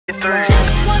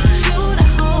Just want you to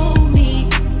hold me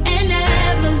and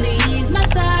never leave my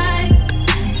side.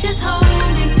 Just hold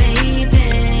me,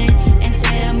 baby, and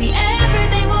tell me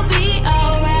everything will be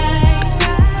alright.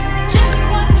 Just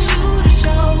want you to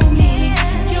show me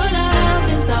your love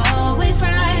is always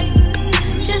right.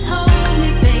 Just hold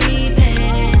me, baby,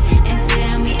 and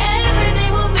tell me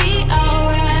everything will be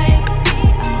alright.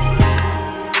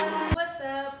 What's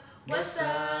up? What's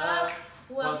up?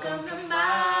 Welcome to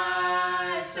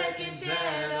my second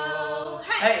channel.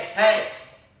 Hey!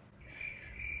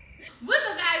 What's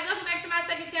up, guys? Welcome back to my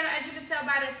second channel. As you can tell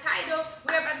by the title,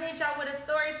 we're about to hit y'all with a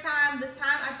story time. The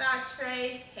time I thought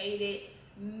Trey hated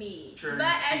me.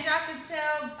 But as y'all can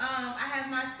tell, I have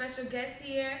my special guest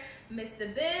here,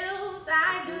 Mr. Bills.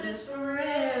 I do this for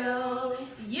real.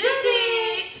 You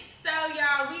dig? So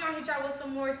y'all, we gonna hit y'all with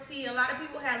some more tea. A lot of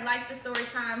people have liked the story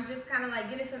times, just kind of like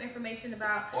getting some information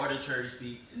about. Or the Trairi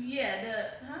Speaks.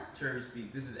 Yeah, Trairi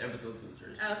Speaks. This is episode 2 of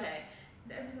Trairi Speaks. Okay,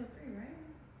 the episode 3, right?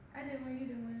 I did one, you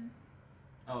did one.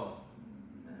 Oh,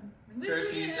 man. Trairi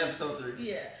Speaks, episode 3.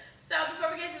 Yeah. So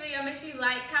before we get to the video, make sure you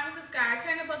like, comment, subscribe,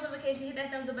 turn on post notification, hit that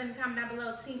thumbs up button, comment down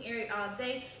below. Team Ari all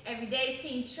day, every day.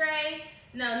 Team Trey.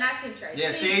 No, not Team Trey.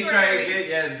 Yeah, Team Trairi.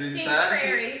 Yeah, Team shout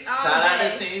Trairi. Shout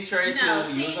out to Team Trairi too. No,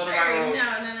 You Team was on the Trairi. right road. No.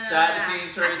 Shout out to Team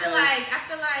Trairi too. I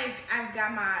feel like I've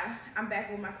got I'm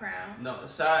back with my crown. No,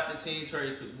 shout out to Team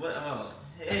Trairi too. What? Oh,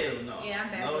 hell no. Yeah, I'm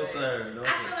back no, with sir. it. No, I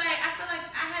sir. feel like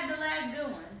I had the last good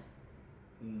one.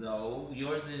 No,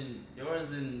 yours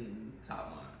didn't top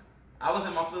mine. I was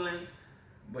in my feelings,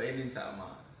 but it didn't top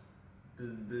mine.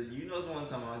 The you know the one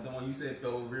time the one you said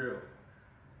felt real.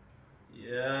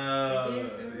 Yeah,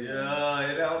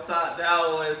 it don't top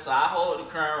that one. So I hold the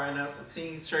crown right now. So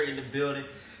Team Trairi in the building.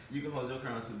 You can hold your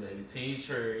crown too, baby. Team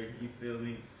Trairi, you feel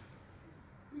me?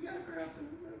 You got a crown too.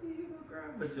 Maybe you got a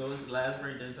crown, but yours last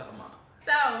ring didn't top mine.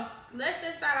 So let's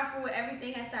just start off with where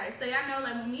everything has started. So y'all know,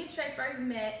 like when me and Trey first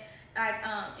met, like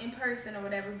in person or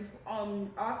whatever, before,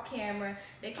 off camera,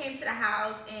 they came to the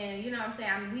house and you know what I'm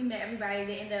saying, we met everybody.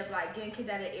 They ended up like getting kicked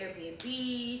out of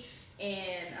Airbnb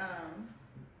and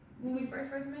when we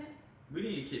first met, we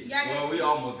didn't get kicked out. Well, we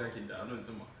almost got kicked out. I know what you're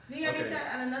talking about. Didn't y'all get kicked out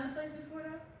at another place before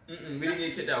though? We didn't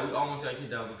get kicked out. We almost got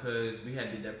kicked out because we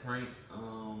had did that prank.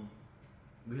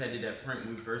 We had did that prank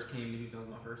when we first came to Houston. That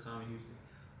was my first time in Houston.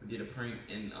 We did a prank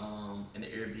in the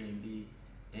Airbnb.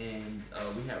 And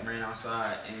we had ran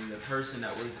outside, and the person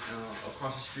that was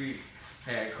across the street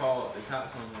had called the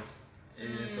cops on us,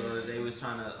 and so they was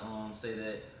trying to say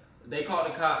that they called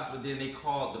the cops, but then they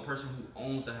called the person who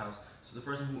owns the house. So the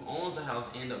person who owns the house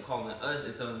ended up calling us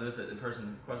and telling us that the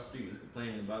person across the street was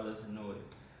complaining about us and noise.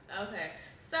 Okay.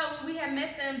 So when we had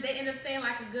met them, they ended up staying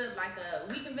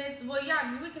we convinced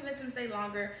them to stay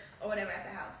longer or whatever at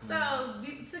the house. So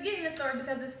to get in the story,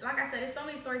 because it's like I said, it's so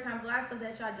many story times, a lot of stuff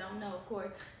that y'all don't know, of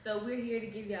course. So we're here to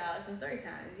give y'all some story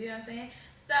times, you know what I'm saying?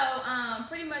 So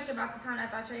pretty much about the time I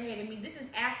thought Trey hated me. This is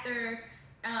after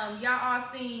y'all all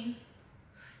seen.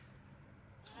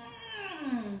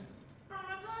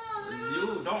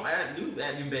 You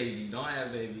adding baby. Don't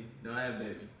add baby.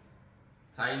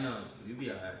 Tighten up. You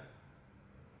be alright.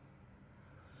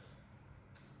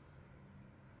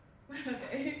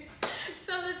 Okay.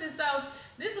 So listen,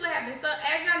 this is what happened. So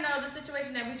as y'all know, the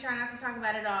situation that we try not to talk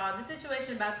about at all, the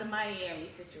situation about the Miami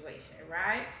situation,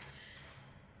 right?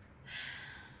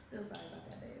 Still sorry about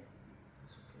that,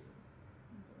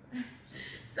 babe.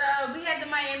 So we had the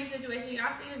Miami situation.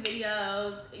 Y'all see the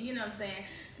videos, you know what I'm saying?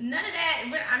 None of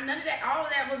that, all of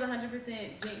that was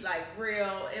 100% like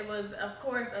real. It was, of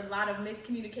course, a lot of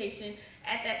miscommunication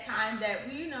at that time that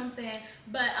we, you know what I'm saying?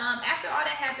 But after all that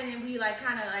happened and we like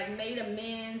kind of like made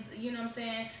amends, you know what I'm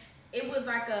saying? It was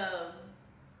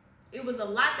a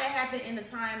lot that happened in the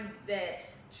time that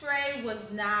Trey was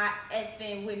not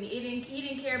effing with me. He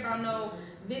didn't care about no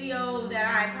video that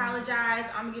I apologize.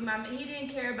 He didn't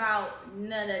care about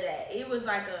none of that. It was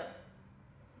like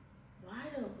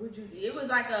it was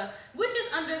like which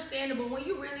is understandable when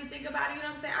you really think about it, you know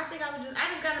what I'm saying?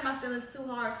 I just got in my feelings too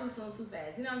hard, too soon, too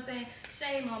fast. You know what I'm saying?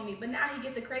 Shame on me. But now he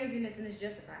get the craziness and it's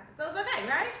justified. So it's okay,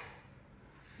 right?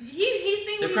 He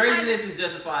seen the craziness is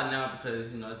justified now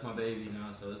because, you know, it's my baby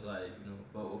now, so it's like, you know,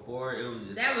 but before it was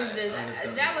just I was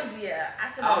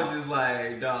just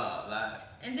like, dog, like.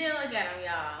 And then look at him,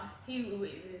 y'all. He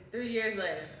 3 years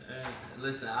later.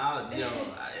 Listen,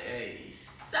 hey.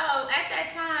 So at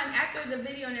that time, after the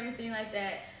video and everything like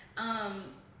that,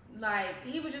 like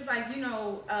he was just like, I can't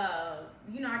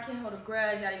hold a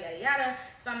grudge, yada yada yada,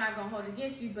 so I'm not gonna hold it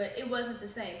against you, but it wasn't the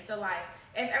same. So like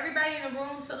if everybody in the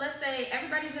room, so let's say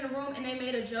everybody's in a room and they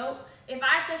made a joke, if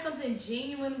I said something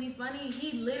genuinely funny,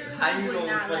 he literally would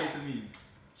not laugh. To me?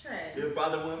 Trey. It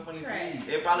probably wasn't funny Trey. to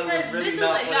me. It probably was really this not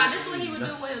like, funny y'all, to this is what me. he would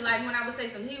do when, like, when I would say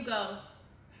something. He would go,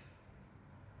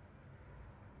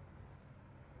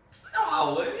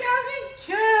 oh, well, y'all didn't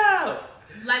care.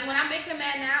 like, when I make him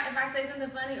mad now, if I say something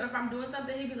funny or if I'm doing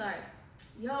something, he'd be like,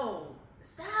 yo,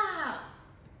 stop.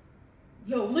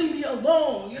 Yo, leave me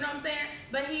alone. You know what I'm saying?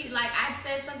 But he, like, I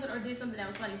said something or did something that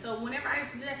was funny. So whenever I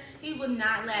used to do that, he would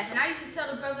not laugh. And I used to tell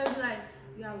the girls, I'd be like,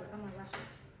 y'all, I'm gonna watch this.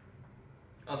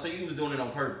 Oh, so you was doing it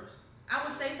on purpose? I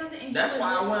would say something and That's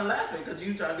why I wasn't laughing, because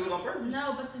you trying to do it on purpose.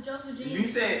 No, but the jokes were genuine.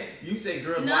 You said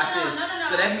girls No, watch no, this. no, no, no.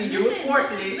 So that means you were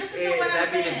forcing it, Listen to and what that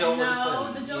I'm means the saying. joke was No,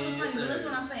 funny. the joke was funny. Yes, But listen sir.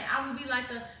 what I'm saying. I would be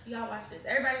like y'all watch this.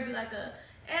 Everybody would be like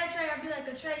hey Trey, I'd be like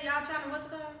Trey, y'all trying to, what's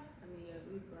it called? I mean, yeah,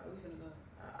 we finna go.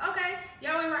 Okay,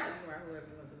 y'all ain't right. You can write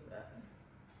whoever you want to.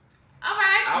 All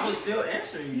right. I was still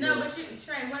answering you. No, though. but you,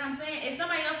 Trey, what I'm saying, if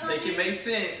somebody else talking Make to it you, make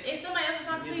sense. if somebody else was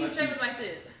talking to Yeah, you, Trey was like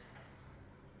this.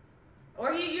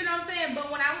 Or he, you know what I'm saying?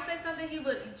 But when I would say something, he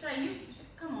would, Trey, you,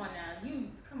 come on now.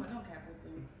 Come on, don't cap with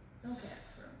me. Don't cap,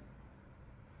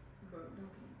 bro. Bro, don't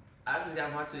cap. I just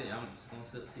got my tea. I'm just gonna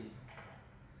sip tea.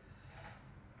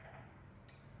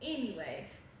 Anyway,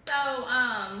 so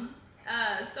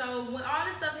so when all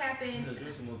this stuff happened,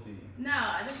 Drink some more tea.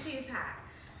 no, this tea is hot.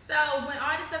 So when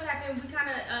all this stuff happened, we kind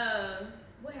of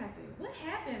what happened? What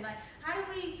happened? Like, how did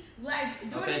we like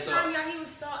during this time,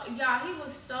 y'all? He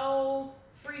was so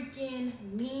freaking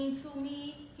mean to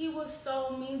me. He was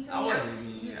so mean to me. I wasn't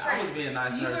mean. I was being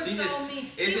nice to her. She just,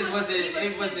 mean. it just wasn't.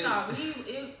 It wasn't.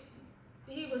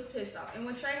 He was pissed off. And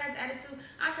when Trey has attitude,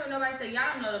 I don't care what nobody say.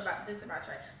 Y'all don't know about this about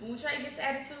Trey. But when Trey gets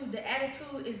attitude, the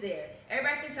attitude is there.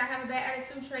 Everybody thinks I have a bad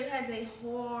attitude. Trey has a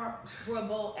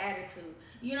horrible attitude.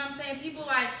 You know what I'm saying? People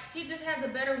like, he just has a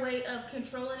better way of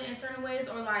controlling it in certain ways,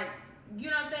 or like, you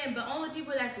know what I'm saying? But only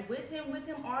people that's with him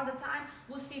all the time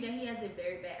will see that he has a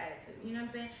very bad attitude. You know what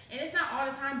I'm saying? And it's not all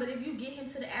the time, but if you get him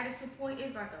to the attitude point,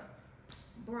 it's like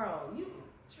bro, you,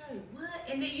 Trey, what?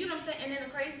 And then, you know what I'm saying? And then the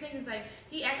crazy thing is, like,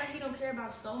 he act like he don't care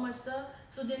about so much stuff.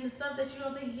 So then the stuff that you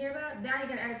don't think he care about, now he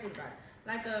got an attitude about it.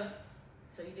 Like, so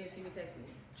you didn't see me texting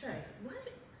you. Trey, what?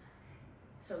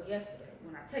 So yesterday,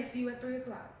 when I texted you at 3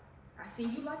 o'clock, I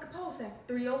seen you like a post at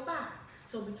 3:05.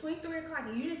 So between 3 o'clock,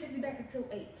 and you didn't text me back until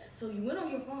 8. So you went on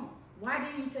your phone. Why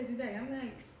didn't you text me back? I'm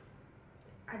like,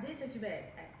 I did text you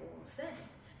back at 4:07.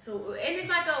 So, and it's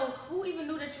like, who even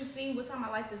knew that you seen what time I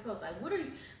like this post? Like, what are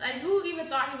you, like, who even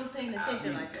thought he was paying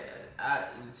attention like that?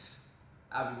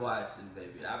 I be watching,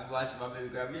 baby. I be watching my baby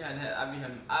girl. I be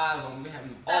having eyes on me,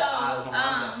 having all eyes on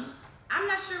my I'm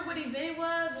not sure what event it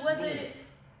was. Was it?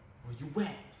 Where you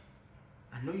at?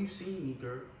 I know you seen me,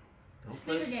 girl. Don't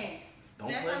Sneaker play. games.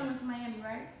 Don't That's play. why we went to Miami,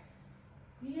 right?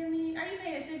 You hear me? Are you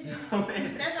paying attention? No,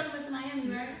 man. That's why we went to Miami,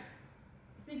 right?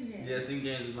 Sneaker games. Yeah, sneaker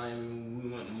games in Miami. We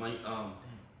went to Miami.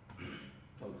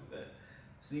 Close that.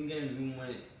 Sneaker games. We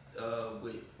went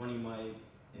with Funny Mike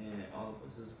and all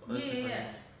of us. Yeah.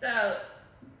 So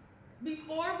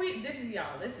before this is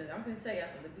y'all. Listen, I'm gonna tell y'all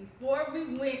something. Before we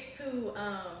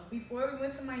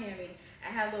went to Miami, I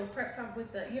had a little prep talk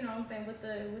with the, you know what I'm saying, with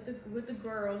the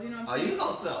girls. You know what I'm saying? Oh, you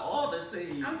gonna tell all the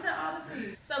tea? I'm telling all the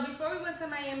tea. So before we went to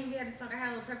Miami, we had this talk. I had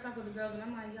a little prep talk with the girls, and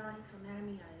I'm like, y'all, he's so mad at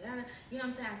me, yada yada. You know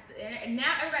what I'm saying? And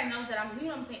now everybody knows that I'm, you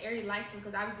know what I'm saying, Ari likes him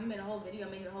because obviously you made a whole video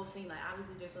making a whole scene, like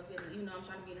obviously just so fitting, even though I'm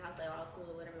trying to be in the house like all cool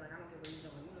or whatever, like I don't care what you're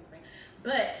doing, you know what I'm saying?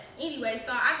 But anyway,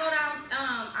 so I go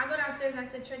downstairs and I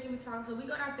said, Trey, can we talk? So we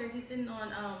go downstairs. He's sitting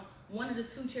on one of the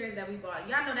 2 chairs that we bought.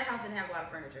 Y'all know that house didn't have a lot of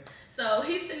furniture. So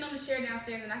he's sitting on the chair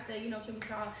downstairs, and I said, you know, can we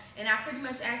talk? And I pretty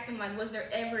much asked him, like, was there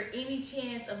ever any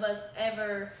chance of us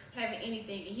ever having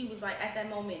anything? And he was like, at that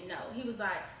moment, no. He was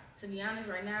like, to be honest,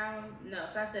 right now, no.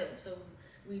 So I said, so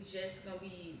we just gonna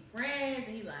be friends?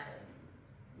 And he like,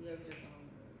 yeah, we just gonna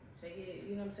take it,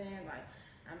 you know what I'm saying? Like,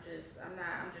 I'm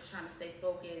just trying to stay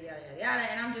focused, yada, yada, yada.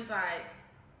 And I'm just like,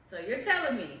 so you're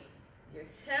telling me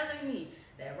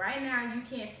that right now you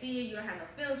can't see it, you don't have no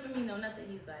feelings for me, no nothing.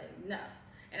 He's like, no.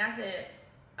 And I said,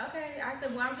 okay. I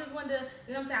said, well, I'm just wondering,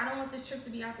 you know what I'm saying? I don't want this trip to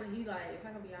be awkward. He's like, it's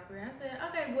not gonna be awkward. I said,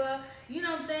 okay, well, you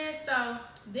know what I'm saying? So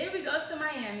then we go to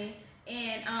Miami,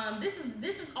 and this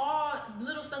is all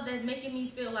little stuff that's making me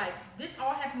feel like this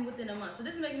all happened within a month. So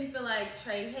this is making me feel like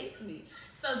Trey hates me.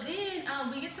 So then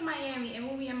we get to Miami, and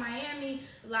when we in Miami,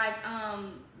 like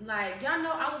y'all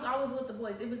know, I was always with the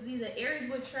boys. It was either Aries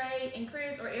with Trey and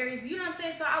Chris, or Aries, you know what I'm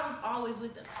saying? So I was always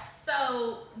with them.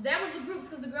 So that was the groups,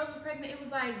 because the girls was pregnant. It was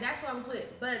like, that's who I was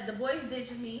with. But the boys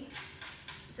ditched me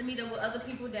to meet up with other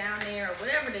people down there, or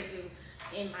whatever they do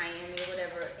in Miami or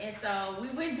whatever. And so we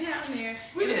went down there.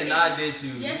 We did not ditch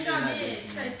you. Yes, y'all did.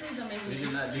 Trey, please don't make me. We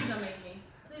did not Please don't make me.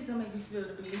 Please don't make me spill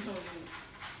the beans on you.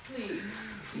 Please.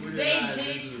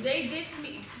 They ditched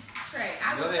me. Trey,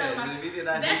 I will tell you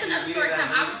that's another story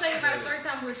time. I will tell you about a story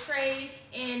time where Trey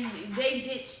and they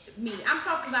ditched me. I'm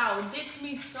talking about ditched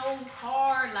me so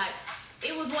hard, like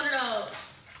it was one of those.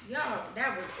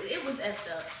 It was effed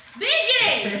up.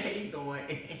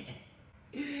 BJ.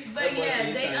 But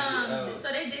yeah, so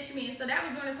they ditched me, and so that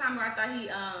was during the time where I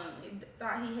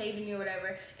thought he hated me or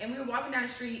whatever. And we were walking down the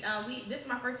street. This is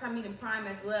my first time meeting Prime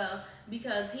as well,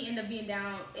 because he ended up being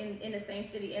down in the same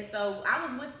city. And so I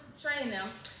was with Trey and them,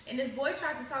 and this boy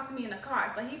tried to talk to me in the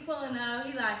car. So he pulling up,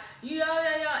 he like yo,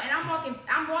 and I'm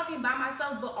walking by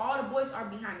myself, but all the boys are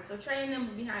behind me. So Trey and them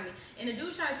were behind me, and the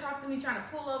dude trying to talk to me, trying to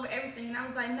pull over everything, and I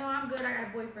was like, no, I'm good, I got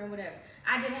a boyfriend, whatever.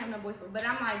 I didn't have no boyfriend, but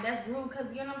I'm like, that's rude, because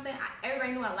you know what I'm saying,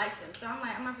 everybody knew I liked him. So I'm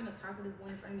like, I'm not gonna talk to this boy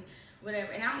in front of me,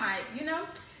 whatever. And I'm like, you know,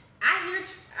 I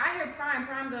hear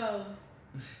Prime go,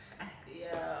 you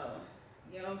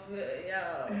don't feel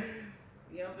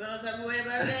no type of way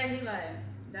about that? He like,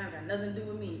 that ain't got nothing to do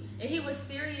with me. And he was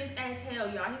serious as hell,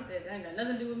 y'all. He said, that ain't got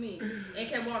nothing to do with me. And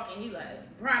kept walking. He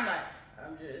like, Prime like,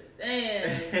 I'm just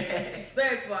saying,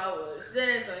 respectful, I would have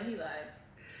said so. And he like,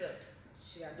 so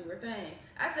she gotta do her thing.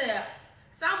 I said,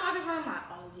 so I'm walking from him, I'm like,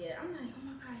 oh yeah. I'm like, oh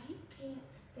my God, he can't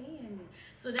stand me.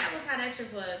 So that was how that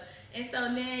trip was. And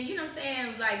so then, you know what I'm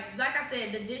saying, like I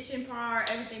said, the ditching part,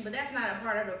 everything, but that's not a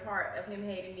part of him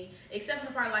hating me, except for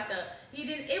the part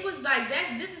it was like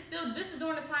that, this is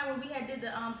during the time when we had did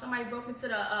the, somebody broke into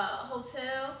the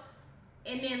hotel,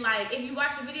 and then like, if you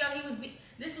watch the video,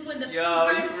 this is when the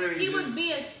toothbrush, he was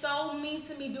being so mean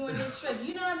to me during this trip.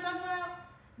 You know what I'm talking about?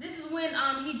 This is when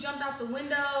he jumped out the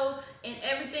window and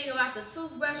everything about the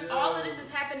toothbrush. Yeah. All of this is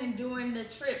happening during the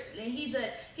trip, and he's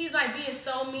like being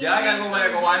so mean. Yeah, I gotta go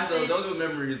back and watch those. Those are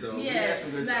memories, though. Yeah,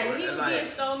 like he was being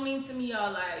so mean to me,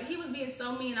 y'all. Like he was being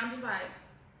so mean. I'm just like,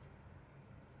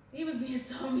 he was being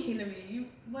so mean to me. You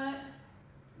what?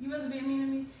 You wasn't being mean to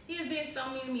me. He was being so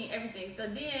mean to me and everything. So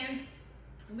then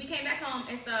we came back home,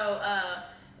 and so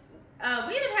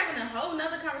we ended up having a whole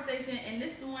nother conversation. And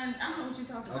this is the one, I don't know what you're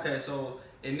talking about. Okay, so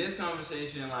in this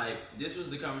conversation, like, this was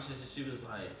the conversation, she was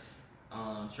like,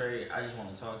 Trey, I just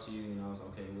want to talk to you. And I was like,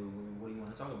 okay, what do you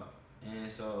want to talk about?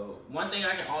 And so one thing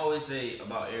I can always say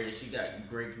about Ari, she got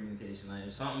great communication. Like,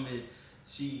 if something is,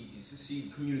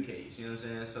 she communicates, you know what I'm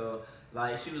saying? So,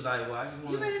 like, she was like, well, I just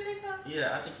want to. You really think so?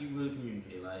 Yeah, I think you really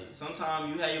communicate. Like,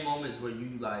 sometimes you have your moments where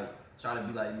you, like, try to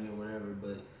be like me or whatever,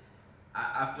 but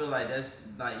I feel like that's,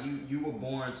 like, you were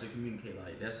born to communicate.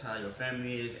 Like, that's how your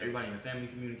family is. Everybody in your family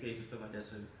communicates and stuff like that.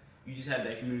 So you just have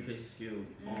that communication skill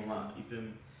online. You feel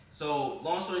me? So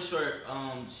long story short,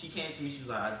 she came to me. She was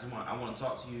like, I want to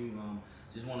talk to you.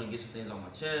 Just want to get some things on my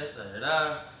chest. Da, da,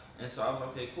 da. And so I was like,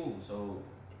 okay, cool. So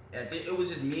it was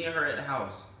just me and her at the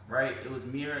house, right? It was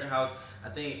me and her at the house. I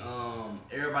think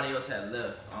everybody else had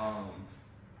left.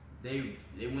 They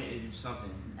went and do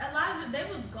something. They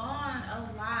was gone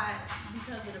a lot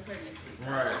because of the pregnancy. So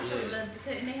right, yeah.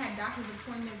 And they had doctor's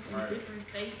appointments in different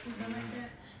states and stuff like that.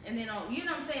 And then, you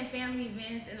know what I'm saying, family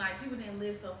events, and like people didn't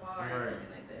live so far and everything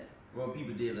like that. Well,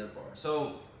 people did live far.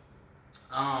 So,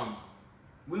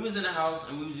 we was in the house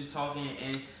and we was just talking,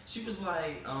 and she was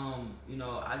like, you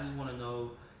know, I just want to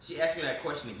know. She asked me that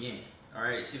question again. All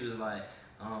right, she was like,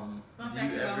 fun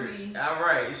fact about me. All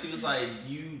right, she was like,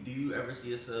 do you ever see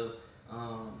yourself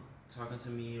talking to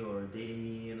me or dating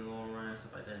me in the long run and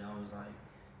stuff like that? And I was like,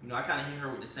 you know, I kind of hit her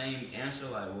with the same answer,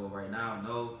 like, well, right now,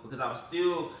 no, because I was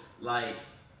still like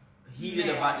heated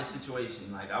about the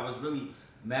situation. Like, I was really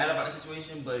mad about the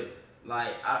situation, but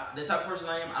like, the type of person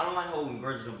I am, I don't like holding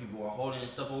grudges on people or holding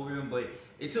stuff over them. But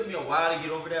it took me a while to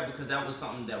get over that, because that was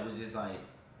something that was just like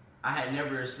I had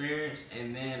never experienced,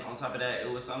 and then on top of that, it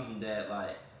was something that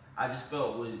like I just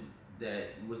felt was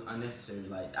unnecessary.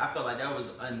 Like, I felt like that was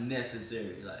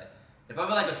unnecessary. Like, if I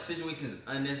feel like a situation is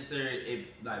unnecessary, it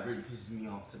like really pisses me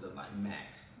off to the like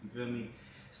max. You feel me?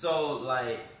 So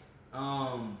like,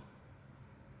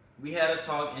 we had a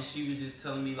talk, and she was just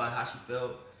telling me like how she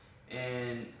felt,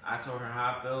 and I told her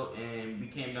how I felt, and we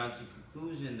came down to the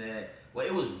conclusion that, well,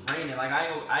 it was raining. Like,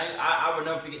 I would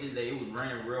never forget this day. It was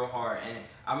raining real hard, and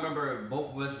I remember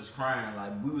both of us was crying.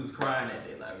 Like, we was crying that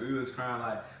day. Like, we was crying,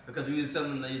 like, because we was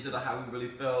telling each other how we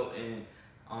really felt, and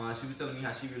she was telling me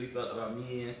how she really felt about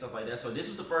me and stuff like that. So this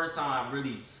was the first time I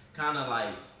really kind of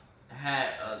like had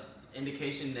an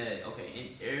indication that,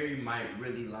 okay, Ari might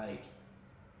really like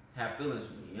have feelings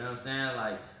for me. You know what I'm saying?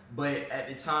 Like, but at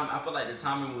the time, I feel like the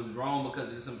timing was wrong because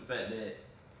of the simple fact that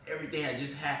everything had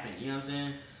just happened. You know what I'm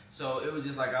saying? So it was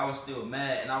just like I was still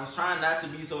mad, and I was trying not to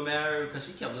be so mad at her because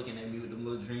she kept looking at me with them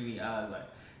little dreamy eyes, like,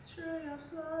 Trey, I'm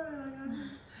sorry, like,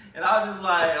 And I was just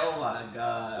like, oh my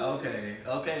God, okay, I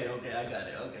got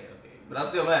it, okay. But I'm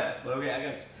still mad, but okay, I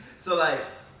got you. So like,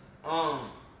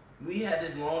 we had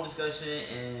this long discussion,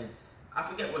 and I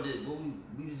forget what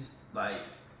we was just like,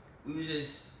 we was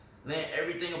just laying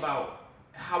everything about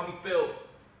how we felt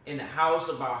in the house,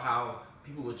 about how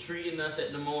people were treating us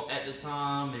at the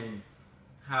time, and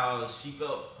how she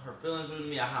felt her feelings with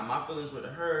me, how my feelings with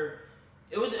her.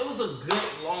 It was a good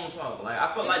long talk. Like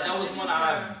I felt like that was one of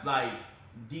our like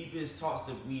deepest talks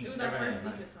that we ever had.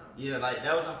 Like, deepest talk. Yeah, like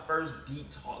that was our first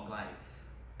deep talk. Like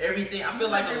everything, I feel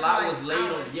like a lot was laid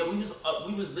on. Yeah, we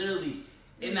was literally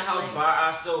in the house by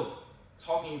ourselves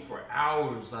talking for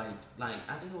hours. Like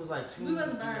I think it was like 2 or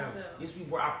 3 hours. Yes, we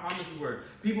were. I promise we were.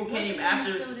 People came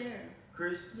after. Still there.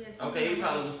 Chris? Yes. Okay, he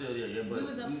probably was still there. Yeah, but we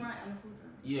was up front on the futon.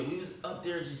 Yeah, we was up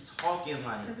there just talking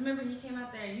like. Cause remember he came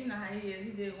out there. You know how he is.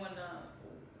 He did one.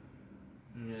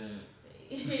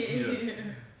 Yeah.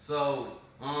 So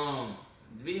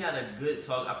we had a good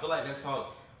talk. I feel like that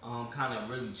talk kind of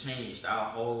really changed our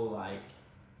whole like.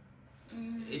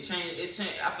 Mm-hmm. It changed.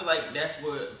 I feel like that's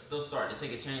what still started to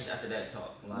take a change after that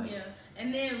talk. Like yeah,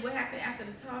 and then what happened after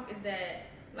the talk is that,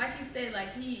 like he said,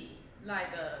 like he like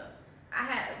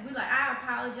I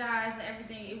apologized and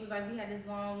everything. It was like we had this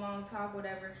long talk,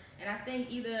 whatever. And I think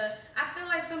I feel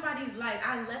like somebody, like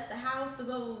I left the house to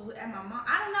go at my mom.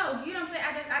 I don't know. You know what I'm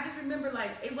saying? I just remember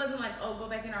like it wasn't like, oh, go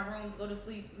back in our rooms, go to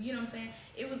sleep. You know what I'm saying?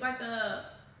 It was like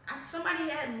somebody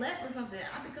had left or something.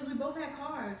 I think because we both had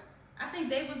cars. I think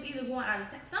they was either going out of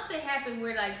town. Something happened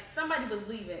where like somebody was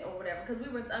leaving or whatever, because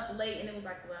we was up late and it was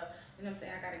like, well, you know what I'm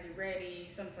saying, I gotta get ready,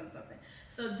 something.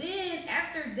 So then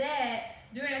after that,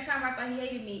 during that time I thought he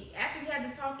hated me. After we had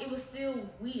this talk, it was still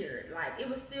weird. Like it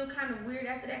was still kind of weird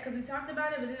after that, because we talked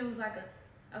about it, but then it was like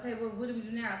okay, well, what do we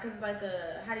do now? Because it's like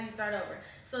how do you start over?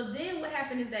 So then what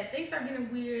happened is that things started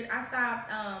getting weird. I stopped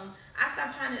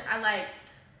trying to,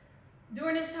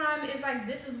 during this time, it's like,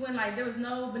 this is when, like, there was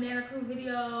no Banana Crew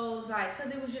videos, like, because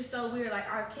it was just so weird. Like,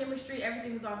 our chemistry,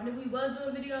 everything was off. And if we was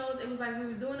doing videos, it was like we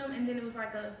was doing them, and then it was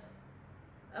like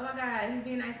oh my God, he's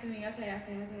being nice to me. Okay.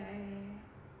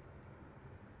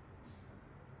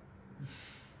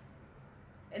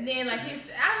 And then, like, I don't know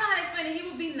how to explain it. He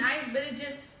would be nice, but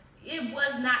it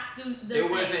was not the same. It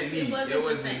wasn't me. It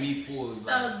wasn't me fully.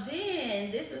 So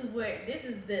then, this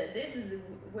is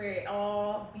where it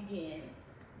all began.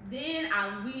 Then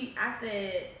I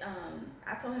said,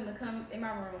 I told him to come in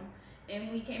my room, and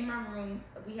when he came in my room,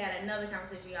 we had another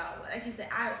conversation, y'all. Like he said,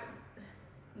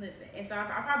 listen, and so I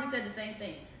probably said the same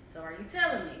thing. So are you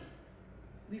telling me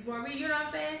before we, you know what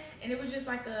I'm saying? And it was just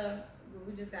like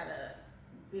we just gotta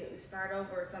start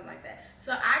over or something like that.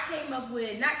 So I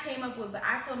but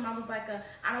I told him, I was like,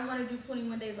 I don't want to do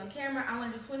 21 days on camera. I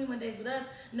want to do 21 days with us.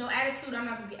 No attitude. I'm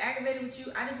not gonna get aggravated with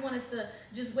you. I just want us to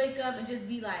just wake up and just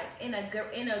be like in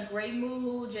a great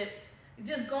mood,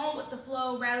 just going with the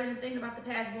flow rather than thinking about the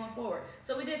past going forward.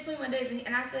 So we did 21 days,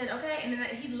 and I said, okay. And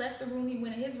then he left the room. He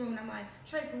went in his room, and I'm like,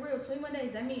 Trey, for real, 21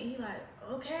 days? That mean? He like,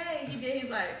 okay. He did.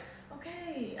 He's like,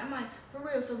 okay. I'm like, for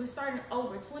real. So we're starting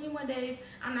over 21 days.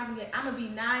 I'm gonna be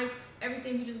nice.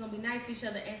 Everything, we just gonna be nice to each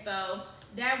other. And so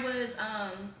that was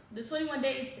the 21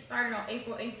 days started on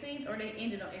April 18th, or they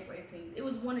ended on April 18th. It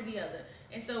was one or the other.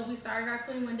 And so we started our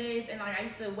 21 days, and like I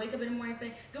used to wake up in the morning and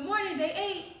say, good morning, day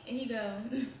 8, and he go,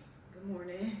 good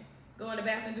morning. Go in the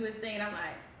bathroom, do his thing, and I'm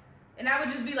like, and I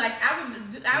would just be like, I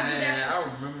would do that. I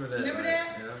remember that. Remember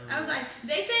that? Yeah, I was like,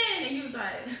 day 10, and he was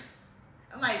like,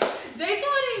 I'm like, day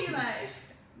 20. He's like,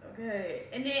 okay.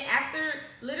 And then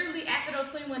literally after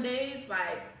those 21 days,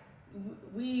 like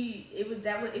it was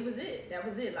it. That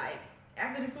was it. Like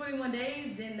after the 21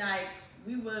 days, then like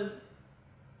we was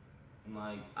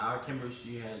like our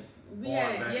chemistry we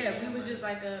was just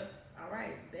like all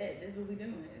right, bet, this is what we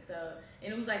doing. So,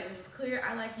 and it was clear,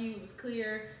 I like you. It was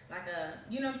clear, like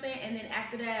you know what I'm saying? And then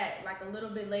after that, like a little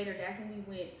bit later, that's when we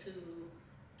went to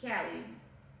Cali.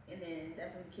 And then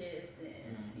that's when we kissed,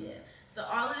 and yeah. So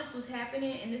all of this was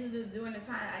happening, and this is just during the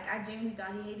time, like I genuinely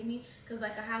thought he hated me, cause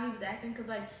like how he was acting, cause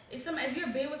like if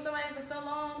you've been with somebody for so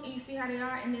long, and you see how they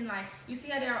are, and then like you see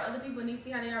how they are with other people, and you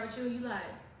see how they are with you like,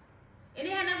 and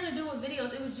it had nothing to do with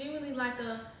videos. It was genuinely like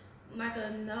a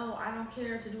no, I don't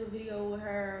care to do a video with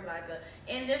her,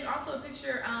 and there's also a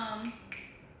picture. I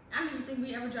don't even think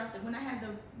we ever dropped it when I had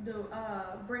the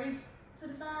braids to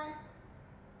the side.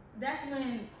 That's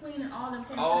when Queen and all them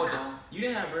came to Oh, the house. you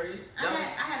didn't have braids? I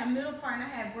had a middle part and I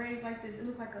had braids like this. It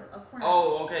looked like a crown.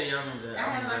 Oh, okay, yeah, I remember that. I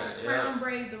had like a crown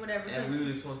braids or whatever. And we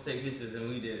were supposed to take pictures, and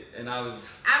we did. And I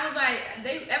was like,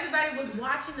 everybody was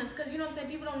watching us, because you know what I'm saying.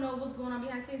 People don't know what's going on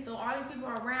behind the scenes, so all these people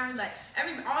are around. Like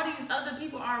all these other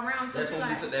people are around. So that's when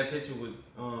like, we took that picture with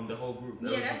the whole group.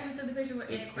 That's when we took the picture with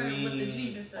in front with the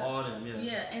Jeep and stuff. All them, yeah.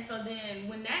 Yeah, and so then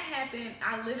when that happened,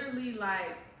 I literally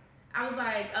like, I was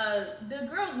like, the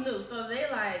girls knew, so they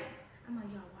like, I'm like,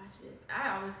 y'all watch this.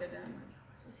 I always go down, I'm like, y'all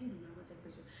watch this. He do not want to take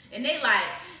a picture, and they like,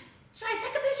 try to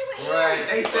take a picture with him. Right,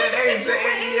 they said, and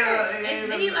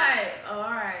he like, oh,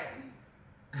 all right.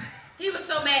 He was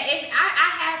so mad. I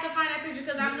had to find that picture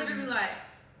because I'm literally like,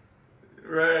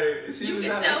 right. You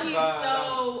can tell he's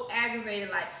so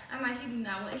aggravated. Like, I'm like, he do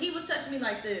not want. He was touching me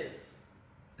like this.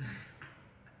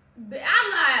 But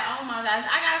I'm like, oh my gosh,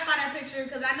 I gotta find that picture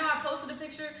because I know I posted a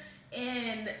picture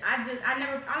and I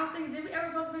don't think, did we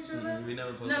ever post a picture of us? We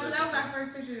never posted. No, because that was our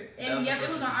first picture, and it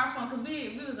was on our phone because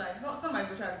we was like, somebody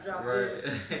would try to drop it.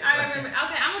 I remember.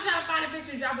 Okay, I'm gonna try to find a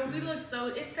picture and drop it. We look so,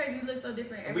 it's crazy. We look so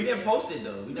different. We didn't post it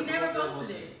though. We never posted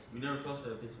it. We never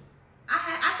posted that picture.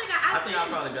 I think I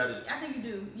probably got it. I think you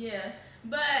do, yeah.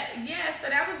 But yeah, so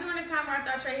that was during the time where I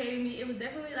thought Trey hated me. It was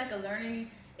definitely like a learning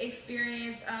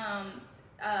experience.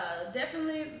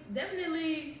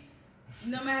 Definitely.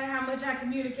 No matter how much I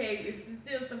communicate, it's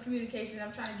still some communication.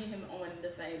 I'm trying to get him on the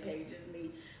same page as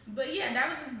me. But yeah, that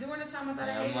was during the time I thought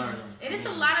I hated him. And it's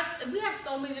a lot of, we have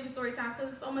so many different story times because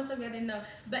there's so much stuff I didn't know.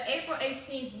 But April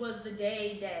 18th was the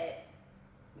day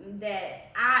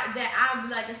that I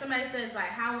like, if somebody says like,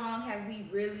 how long have we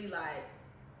really like,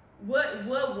 what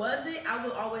was it? I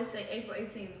would always say April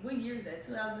 18th. What year is that?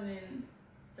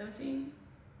 2017?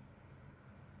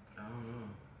 I don't know.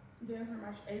 January,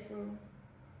 March, April.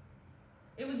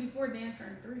 It was before Dan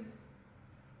turned 3.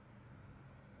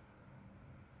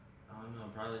 I don't know.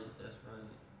 That's probably.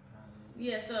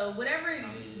 Yeah. So whatever.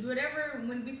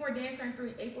 When before Dan turned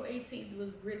 3, April 18th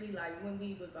was really like when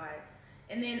we was like,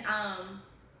 and then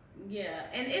yeah,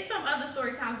 and it's some other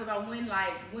story times about when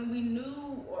we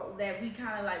knew that we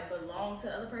kind of like belonged to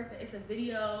the other person. It's a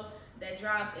video that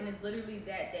dropped and it's literally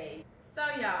that day. So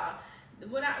y'all, the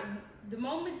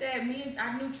moment that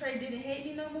I knew Trey didn't hate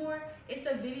me no more, it's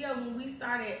a video when we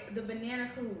started, the Banana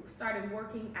Crew started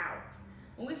working out.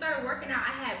 When we started working out,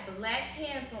 I had black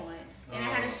pants on and I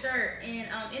had a shirt. And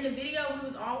in the video, we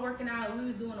was all working out. We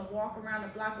was doing a walk around the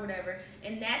block or whatever.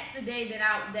 And that's the day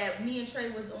that me and Trey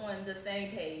was on the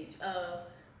same page of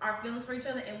our feelings for each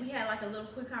other. And we had like a little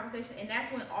quick conversation. And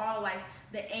that's when all like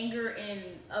the anger and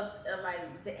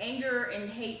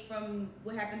hate from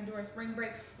what happened during spring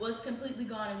break was completely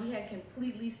gone. And we had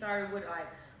completely started with like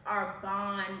our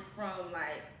bond from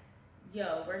like,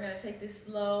 yo, we're gonna take this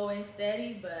slow and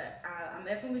steady, but I'm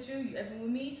effing with you, you effing with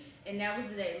me. And that was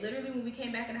the day. Literally when we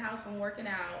came back in the house from working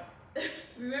out,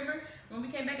 remember? When we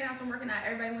came back in the house from working out,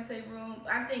 everybody went to their room.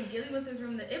 I think Gilly went to his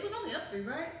room. It was only us 3,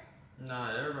 right?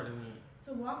 Nah, everybody went.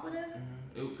 To walk with us?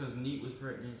 Because Neat was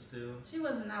pregnant still. She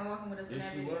wasn't not walking with us.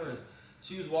 Yes, she was.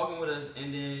 She was walking with us,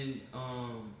 and then,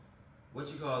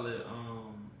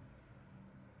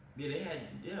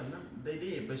 yeah, remember, they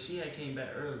did, but she had came back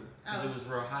early because it was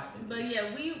real hot. But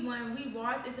yeah, when we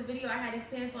walked, it's a video, I had these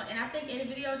pants on, and I think in the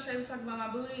video, Trey was talking about my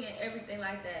booty and everything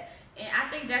like that. And I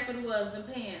think that's what it was, the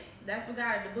pants. That's what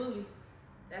got it, the booty.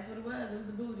 That's what it was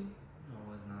the booty. No, it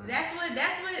was not. That's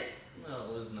what. No,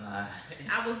 it was not.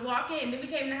 I was walking, and then we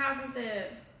came in the house and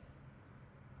said,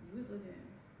 you was looking.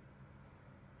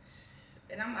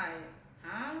 And I'm like,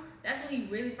 huh? That's when he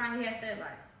really finally had said,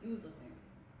 like, you was looking.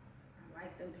 I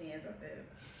like them pants. I said,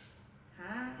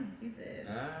 huh? He said,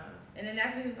 and then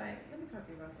that's when he was like, let me talk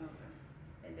to you about something.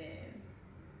 And then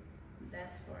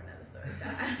that's for another story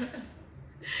time.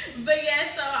 But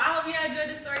yeah, so I hope y'all enjoyed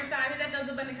the story time. Hit that thumbs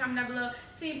up button, comment down below.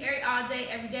 Team Ari all day,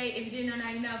 every day. If you didn't know,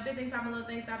 now you know. Big things, popping little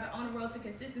things, stopping on the road to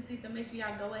consistency. So make sure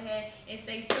y'all go ahead and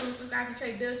stay tuned. Subscribe to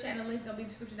Trey Bill channel. Link's gonna be in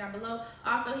the description down below.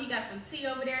 Also, he got some tea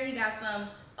over there. He got some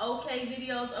okay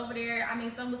videos over there. I mean,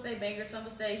 some would say banger, some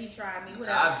would say he tried me,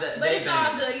 whatever. But it's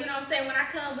all good, you know what I'm saying? When I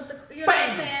come with the, you know what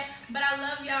I'm saying? But I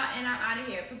love y'all, and I'm out of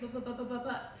here.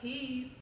 Peace.